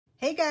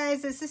Hey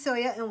guys, this is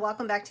Cecilia and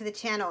welcome back to the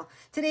channel.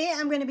 Today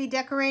I'm going to be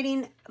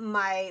decorating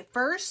my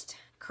first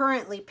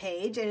currently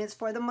page, and it's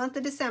for the month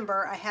of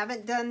December. I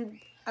haven't done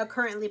a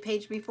currently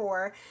page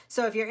before,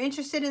 so if you're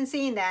interested in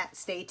seeing that,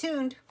 stay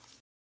tuned.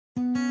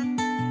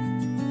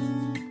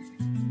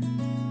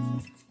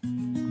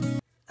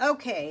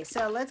 Okay,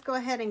 so let's go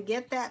ahead and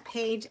get that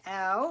page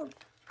out.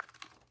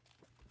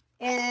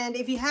 And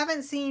if you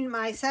haven't seen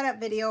my setup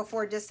video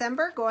for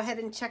December, go ahead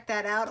and check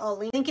that out. I'll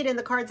link it in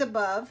the cards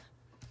above.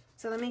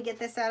 So let me get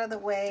this out of the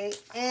way.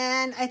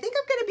 And I think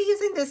I'm going to be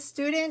using this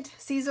student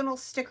seasonal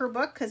sticker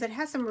book because it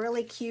has some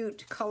really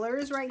cute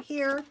colors right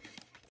here.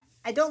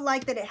 I don't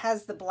like that it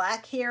has the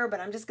black here, but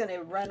I'm just going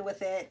to run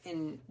with it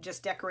and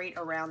just decorate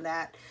around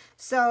that.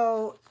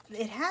 So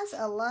it has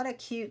a lot of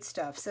cute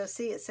stuff. So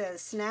see, it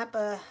says snap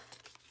a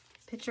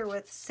picture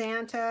with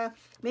Santa.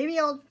 Maybe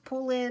I'll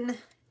pull in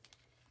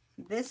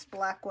this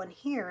black one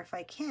here if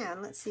I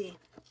can. Let's see.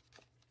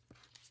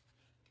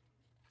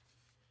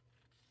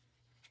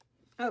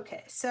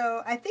 Okay,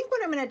 so I think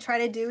what I'm going to try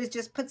to do is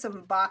just put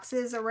some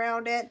boxes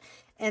around it,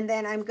 and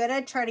then I'm going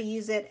to try to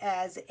use it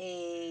as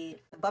a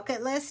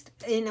bucket list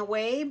in a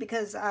way,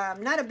 because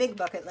not a big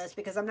bucket list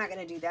because I'm not going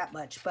to do that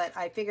much, but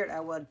I figured I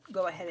would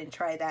go ahead and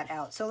try that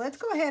out. So let's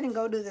go ahead and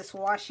go to this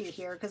washi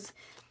here because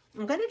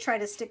I'm going to try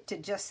to stick to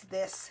just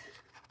this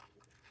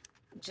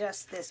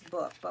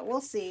book, but we'll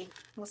see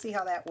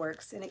how that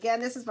works. And again,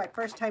 this is my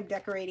first time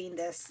decorating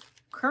this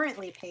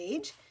currently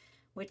page,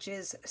 which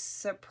is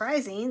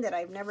surprising that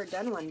I've never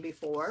done one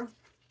before.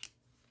 So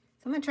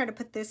I'm going to try to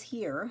put this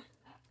here.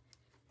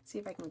 See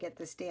if I can get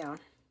this down.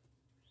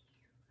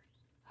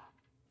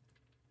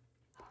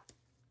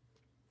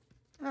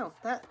 Oh,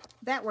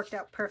 that worked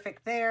out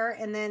perfect there.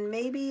 And then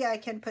maybe I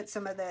can put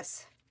some of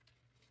this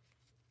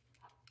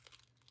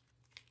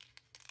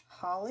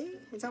holly.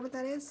 Is that what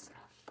that is?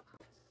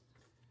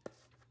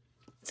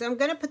 So I'm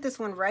going to put this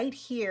one right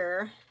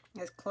here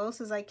as close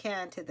as I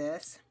can to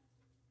this.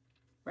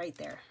 Right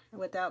there,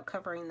 without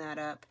covering that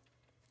up.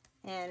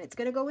 And it's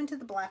going to go into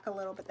the black a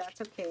little, but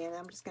that's okay. And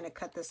I'm just going to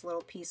cut this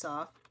little piece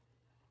off.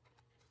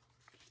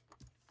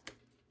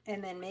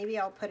 And then maybe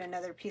I'll put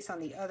another piece on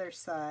the other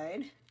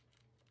side.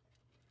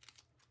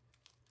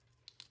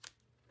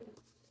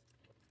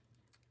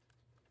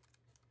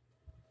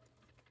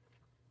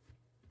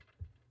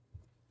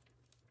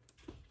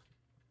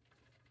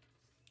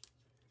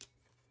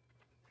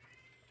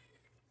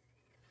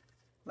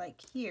 Like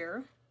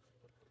here.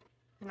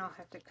 And I'll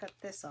have to cut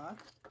this off.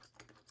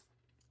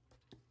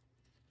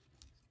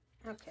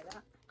 Okay,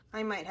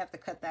 I might have to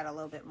cut that a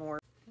little bit more.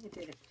 I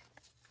did it.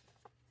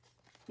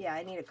 Yeah,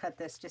 I need to cut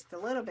this just a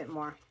little bit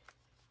more.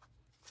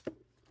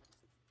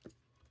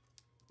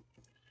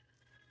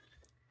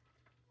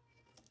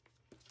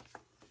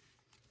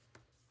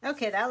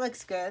 Okay, that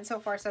looks good. So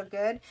far, so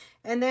good.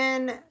 And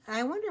then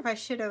I wonder if I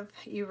should have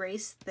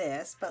erased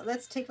this, but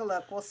let's take a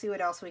look. We'll see what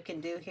else we can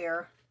do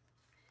here.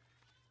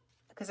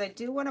 Because I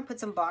do want to put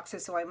some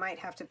boxes, so I might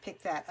have to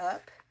pick that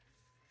up.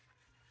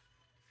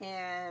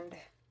 And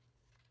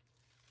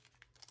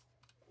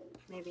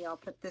maybe I'll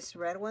put this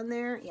red one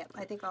there. Yep,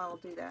 I think I'll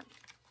do that.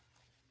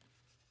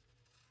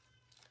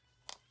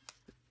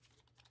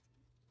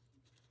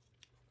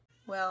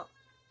 Well,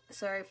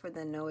 sorry for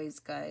the noise,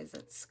 guys.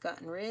 It's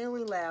gotten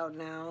really loud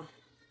now.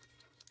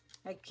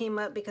 I came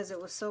up because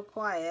it was so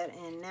quiet,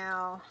 and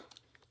now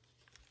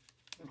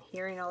I'm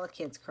hearing all the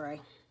kids cry.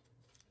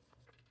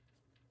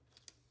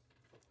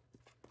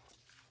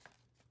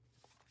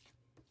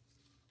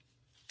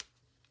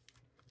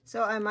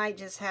 So I might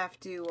just have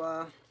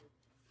to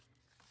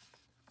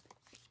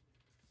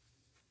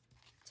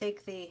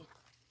take the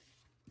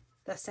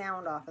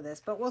sound off of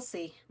this, but we'll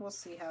see. We'll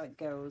see how it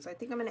goes. I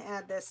think I'm going to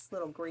add this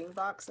little green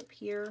box up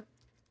here,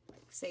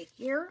 like say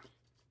here.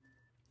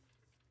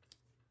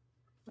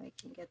 I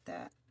can get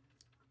that.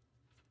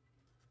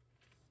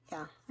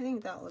 Yeah, I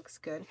think that looks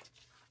good.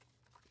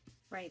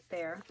 Right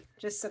there,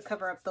 just to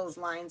cover up those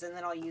lines, and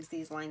then I'll use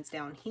these lines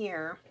down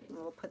here, and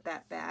we'll put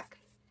that back.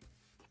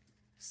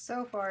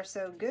 So far,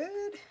 so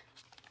good.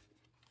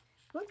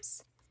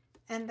 Whoops.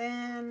 And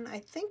then I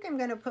think I'm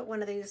going to put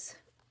one of these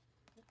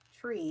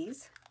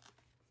trees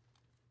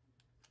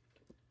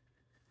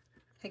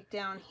like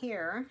down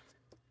here,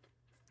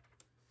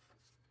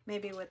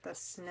 maybe with the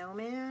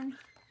snowman.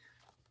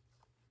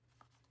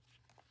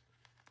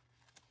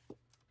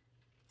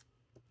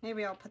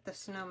 Maybe I'll put the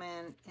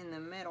snowman in the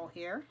middle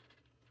here.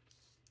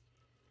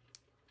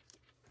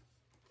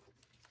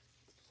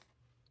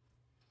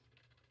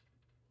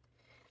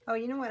 Oh,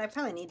 you know what? I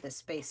probably need this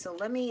space. So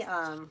let me,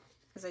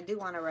 because I do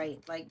want to write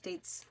like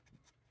dates,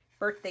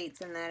 birth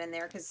dates and that in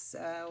there, because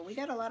we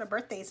got a lot of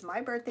birthdays. My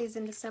birthday's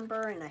in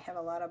December, and I have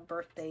a lot of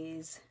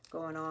birthdays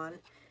going on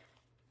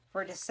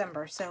for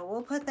December. So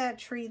we'll put that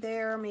tree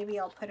there. Maybe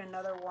I'll put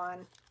another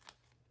one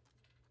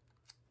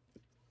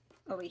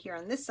over here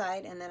on this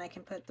side, and then I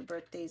can put the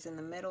birthdays in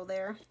the middle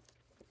there.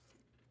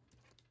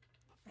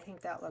 I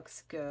think that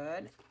looks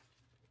good.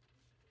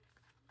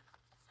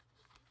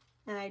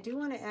 And I do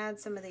want to add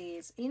some of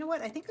these. You know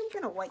what? I think I'm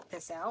going to white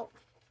this out,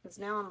 because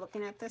now I'm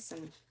looking at this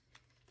and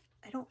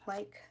don't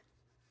like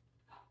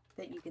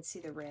that you can see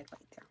the red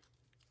right there.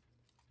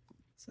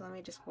 So let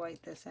me just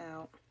white this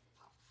out.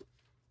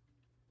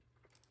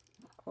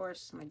 Of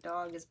course, my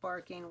dog is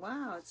barking.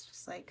 Wow, it's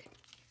just like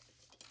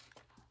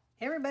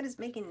everybody's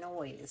making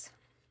noise.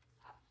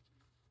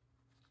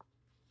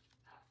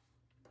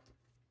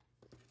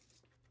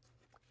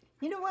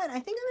 You know what? I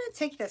think I'm going to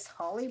take this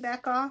holly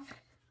back off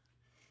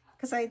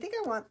because I think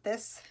I want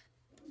this.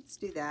 Let's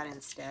do that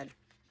instead.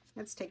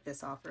 Let's take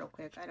this off real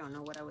quick. I don't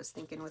know what I was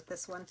thinking with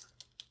this one.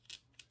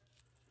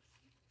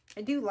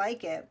 I do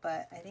like it,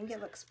 but I think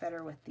it looks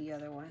better with the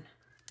other one.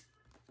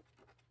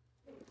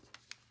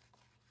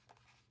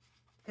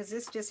 Because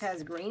this just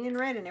has green and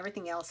red and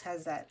everything else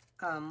has that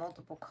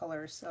multiple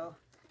colors. So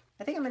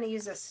I think I'm going to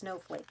use a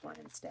snowflake one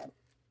instead.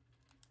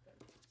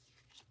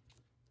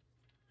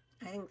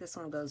 I think this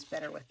one goes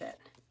better with it.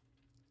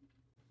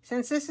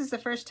 Since this is the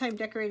first time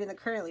decorating the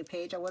currently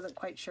page, I wasn't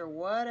quite sure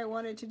what I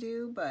wanted to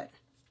do, but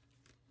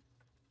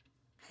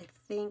I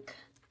think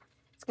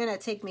it's going to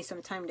take me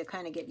some time to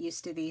kind of get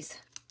used to these.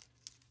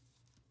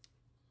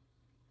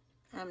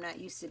 I'm not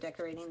used to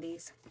decorating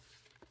these.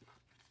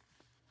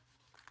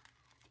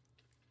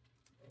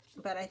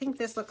 But I think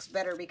this looks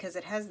better because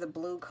it has the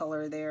blue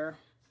color there.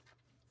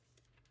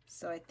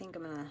 So I think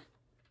I'm going to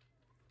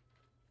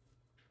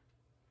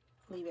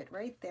leave it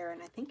right there,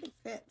 and I think it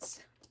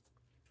fits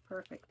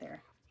perfect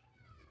there.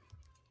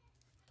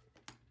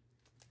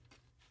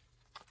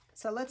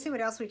 So let's see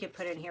what else we could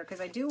put in here,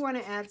 because I do want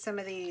to add some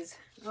of these.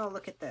 Oh,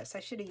 look at this. I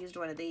should have used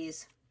one of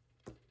these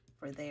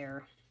for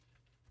there.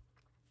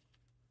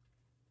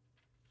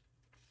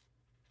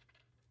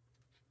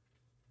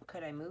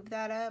 Could I move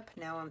that up?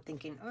 Now I'm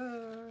thinking,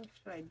 oh,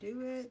 should I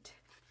do it?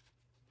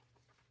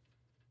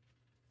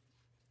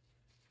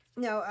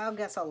 No, I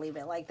guess I'll leave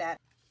it like that.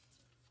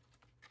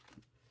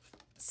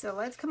 So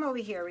let's come over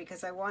here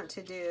because I want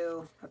to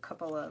do a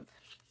couple of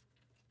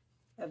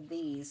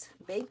these.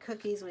 Baked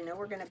cookies. We know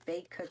we're going to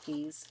bake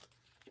cookies.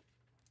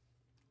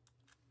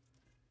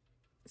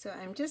 So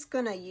I'm just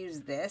going to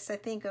use this, I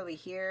think, over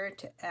here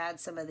to add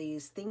some of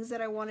these things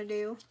that I want to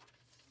do.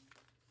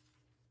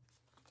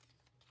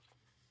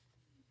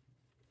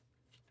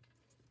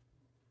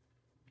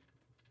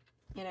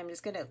 And I'm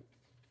just going to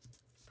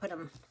put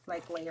them,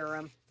 like layer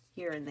them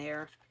here and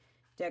there.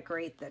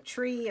 Decorate the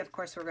tree. Of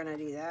course, we're going to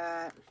do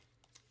that.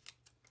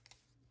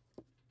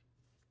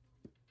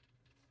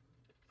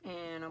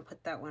 And I'll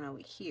put that one over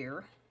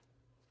here,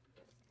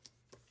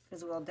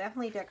 because we'll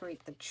definitely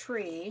decorate the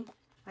tree.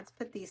 Let's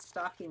put these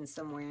stockings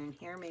somewhere in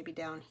here, maybe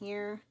down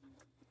here.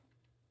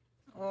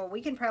 Well,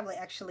 we can probably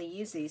actually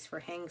use these for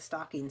hang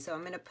stockings. So I'm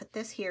going to put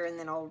this here, and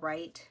then I'll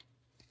write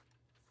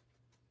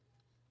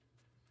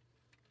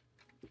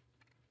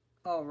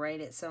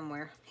it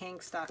somewhere.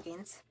 Hang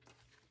stockings.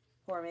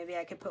 Or maybe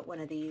I could put one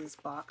of these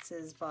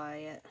boxes by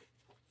it.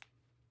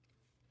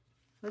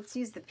 Let's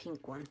use the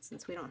pink one.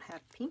 Since we don't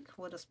have pink,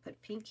 we'll just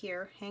put pink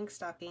here. Hang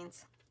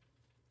stockings.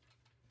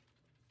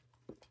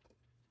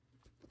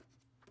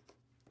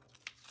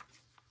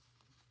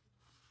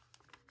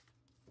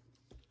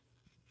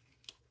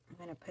 I'm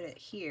going to put it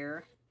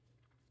here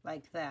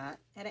like that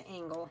at an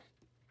angle.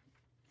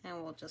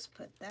 And we'll just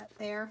put that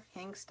there.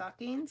 Hang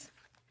stockings.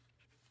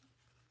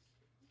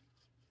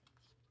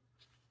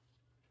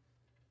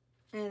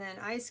 And then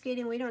ice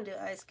skating. We don't do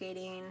ice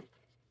skating.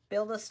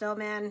 Build a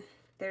snowman.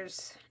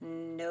 There's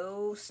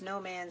no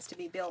snowmans to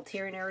be built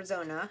here in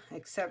Arizona,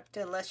 except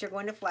unless you're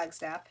going to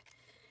Flagstaff.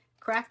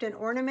 Craft an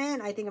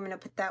ornament. I think I'm going to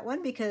put that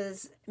one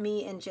because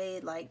me and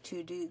Jade like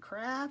to do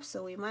crafts,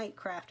 so we might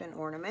craft an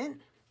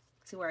ornament.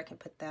 See where I can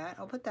put that.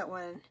 I'll put that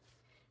one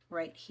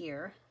right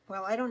here.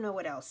 Well, I don't know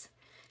what else.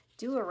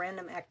 Do a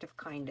random act of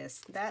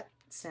kindness. That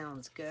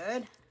sounds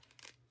good.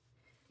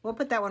 We'll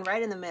put that one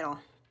right in the middle.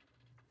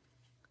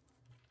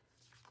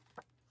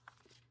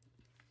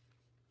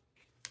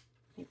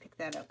 Pick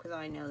that up because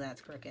I know that's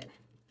crooked.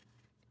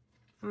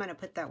 I'm going to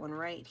put that one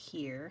right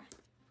here.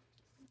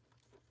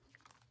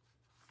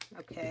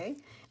 Okay,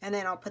 and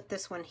then I'll put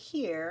this one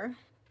here.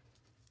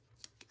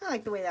 I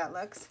like the way that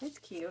looks. It's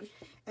cute.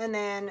 And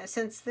then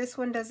since this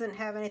one doesn't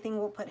have anything,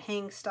 we'll put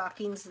hang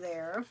stockings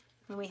there.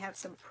 And we have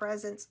some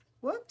presents.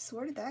 Whoops,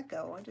 where did that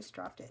go? I just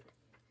dropped it.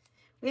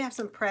 We have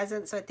some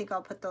presents, so I think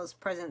I'll put those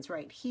presents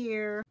right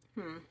here.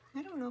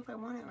 I don't know if I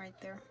want it right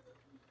there.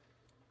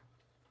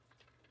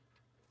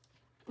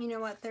 You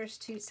know what? There's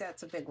two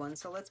sets of big ones,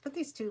 so let's put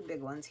these two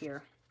big ones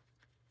here.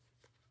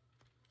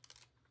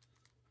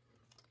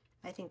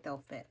 I think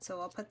they'll fit. So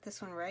I'll put this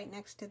one right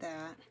next to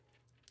that.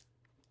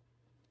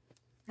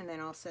 And then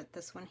I'll set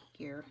this one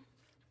here.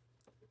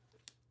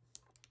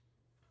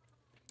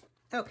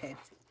 Okay,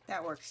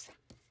 that works.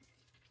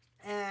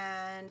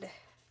 And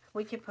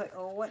we could put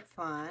 "Oh, what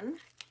fun"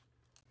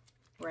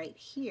 right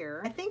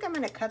here. I think I'm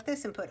going to cut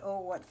this and put "Oh,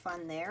 what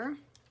fun" there.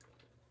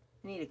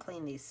 I need to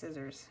clean these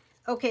scissors.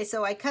 Okay,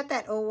 so I cut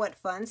that "Oh, what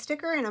fun"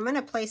 sticker, and I'm going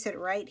to place it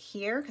right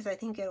here because I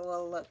think it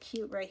will look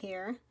cute right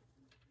here.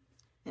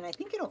 And I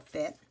think it'll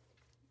fit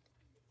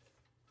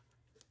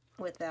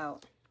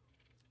without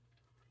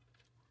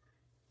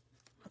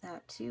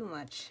too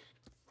much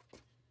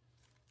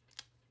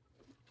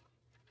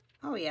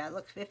Oh yeah,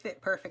 look, it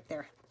fit perfect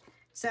there.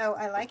 So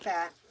I like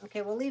that.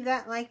 Okay, we'll leave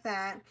that like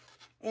that.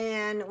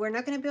 And we're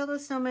not going to build a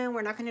snowman.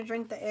 We're not going to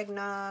drink the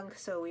eggnog,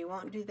 so we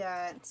won't do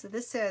that. So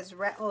this says,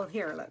 oh,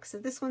 here, look. So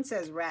this one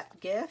says wrap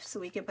gifts, so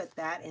we can put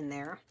that in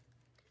there.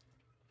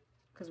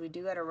 Because we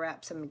do got to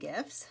wrap some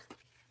gifts.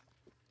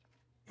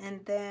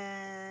 And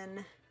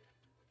then,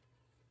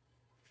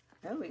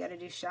 oh, we got to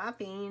do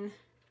shopping.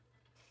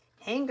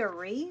 Hang a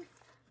wreath.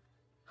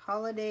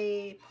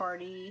 Holiday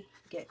party,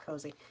 get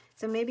cozy.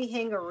 So maybe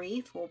hang a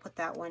wreath. We'll put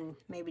that one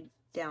maybe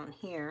down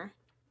here.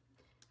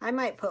 I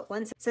might put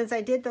one, since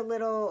I did the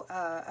little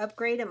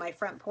upgrade in my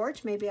front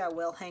porch, maybe I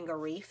will hang a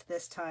wreath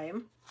this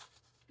time.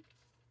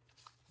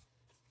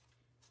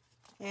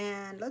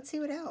 And let's see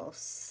what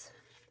else.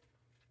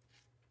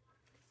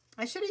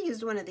 I should have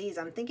used one of these.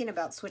 I'm thinking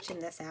about switching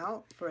this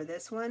out for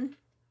this one.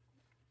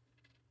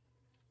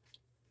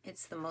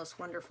 It's the most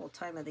wonderful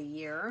time of the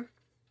year.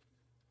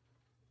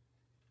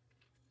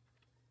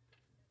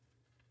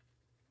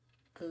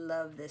 I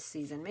love this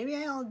season. Maybe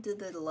I'll do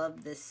the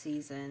love this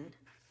season,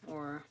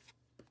 or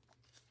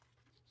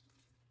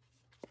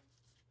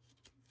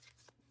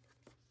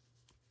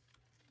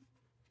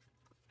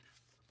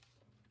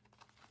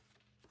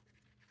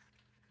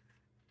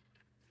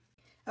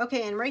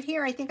okay, and right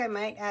here I think I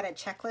might add a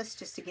checklist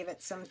just to give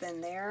it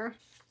something there.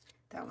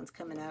 That one's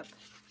coming up.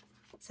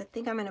 So I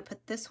think I'm going to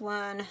put this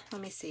one,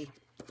 let me see,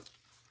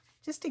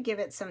 just to give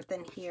it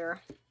something here.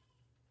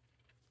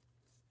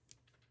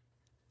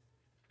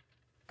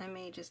 I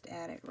may just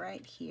add it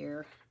right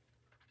here.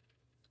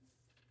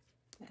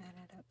 Add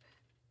it up.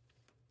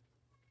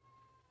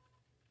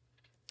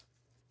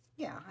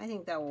 Yeah, I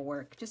think that will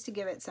work, just to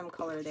give it some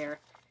color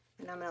there.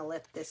 And I'm going to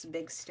lift this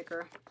big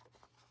sticker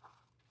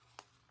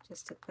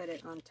just to put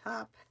it on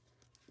top.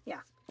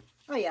 Yeah.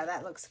 Oh yeah,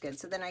 that looks good.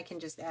 So then I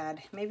can just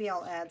add, maybe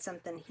I'll add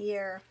something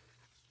here.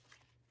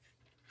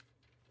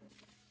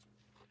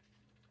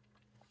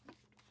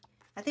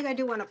 I think I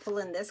do want to pull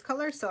in this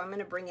color, so I'm going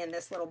to bring in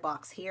this little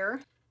box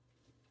here.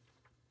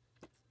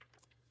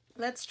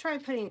 Let's try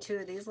putting two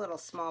of these little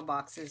small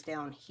boxes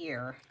down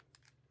here.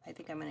 I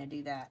think I'm going to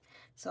do that.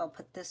 So I'll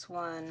put this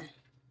one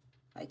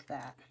like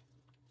that.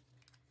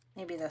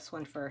 Maybe this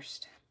one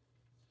first.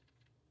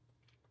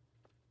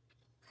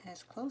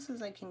 As close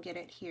as I can get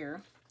it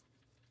here.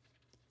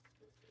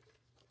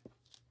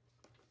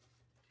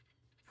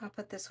 I'll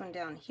put this one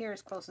down here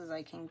as close as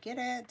I can get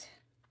it.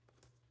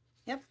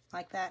 Yep,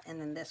 like that.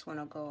 And then this one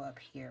will go up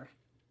here.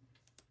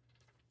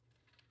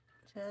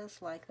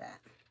 Just like that.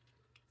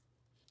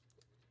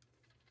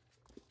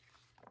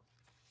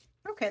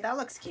 Okay, that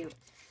looks cute.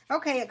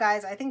 Okay,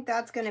 guys, I think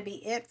that's going to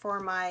be it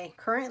for my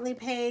currently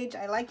page.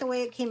 I like the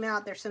way it came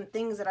out. There's some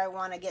things that I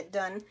want to get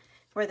done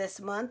for this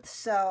month.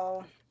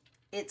 So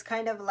it's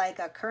kind of like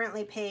a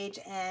currently page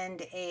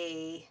and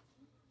a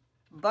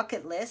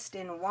bucket list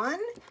in one.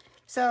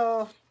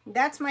 So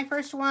that's my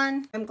first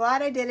one. I'm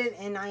glad I did it,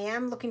 and I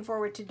am looking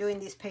forward to doing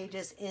these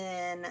pages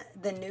in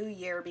the new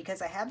year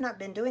because I have not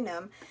been doing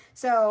them.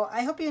 So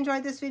I hope you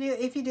enjoyed this video.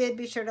 If you did,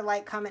 be sure to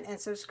like, comment, and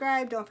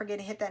subscribe. Don't forget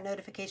to hit that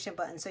notification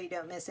button so you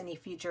don't miss any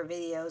future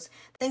videos.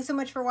 Thanks so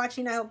much for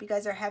watching. I hope you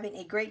guys are having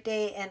a great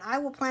day, and I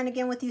will plan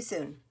again with you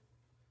soon.